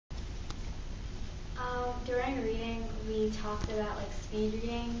during reading, we talked about like speed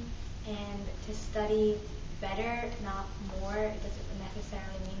reading and to study better, not more. It doesn't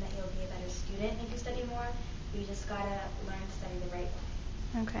necessarily mean that you'll be a better student if you study more. You just gotta learn to study the right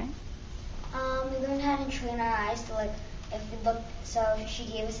way. Okay. We learned how to train our eyes to like, if we look, so she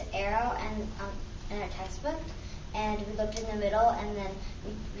gave us an arrow and in our textbook, and we looked in the middle, and then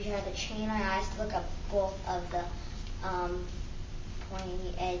we had to train our eyes to look up both of the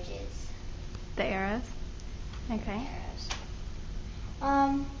pointy edges. The arrows? Okay.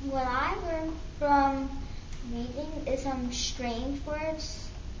 What I learned from reading is some strange words.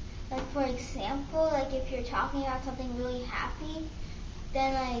 Like for example, like if you're talking about something really happy,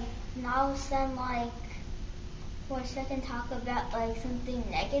 then like now all of a sudden like for a second talk about like something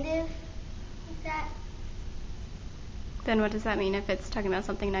negative like that. Then what does that mean if it's talking about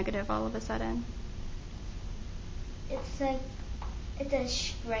something negative all of a sudden? It's like it's a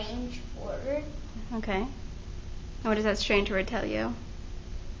strange word. Okay. And what does that strange word tell you?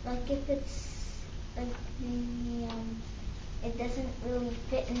 Like if it's like maybe it doesn't really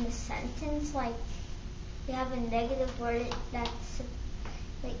fit in the sentence. Like you have a negative word that's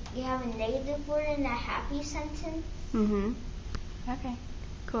like you have a negative word in a happy sentence. Mm-hmm. Okay.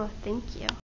 Cool. Thank you.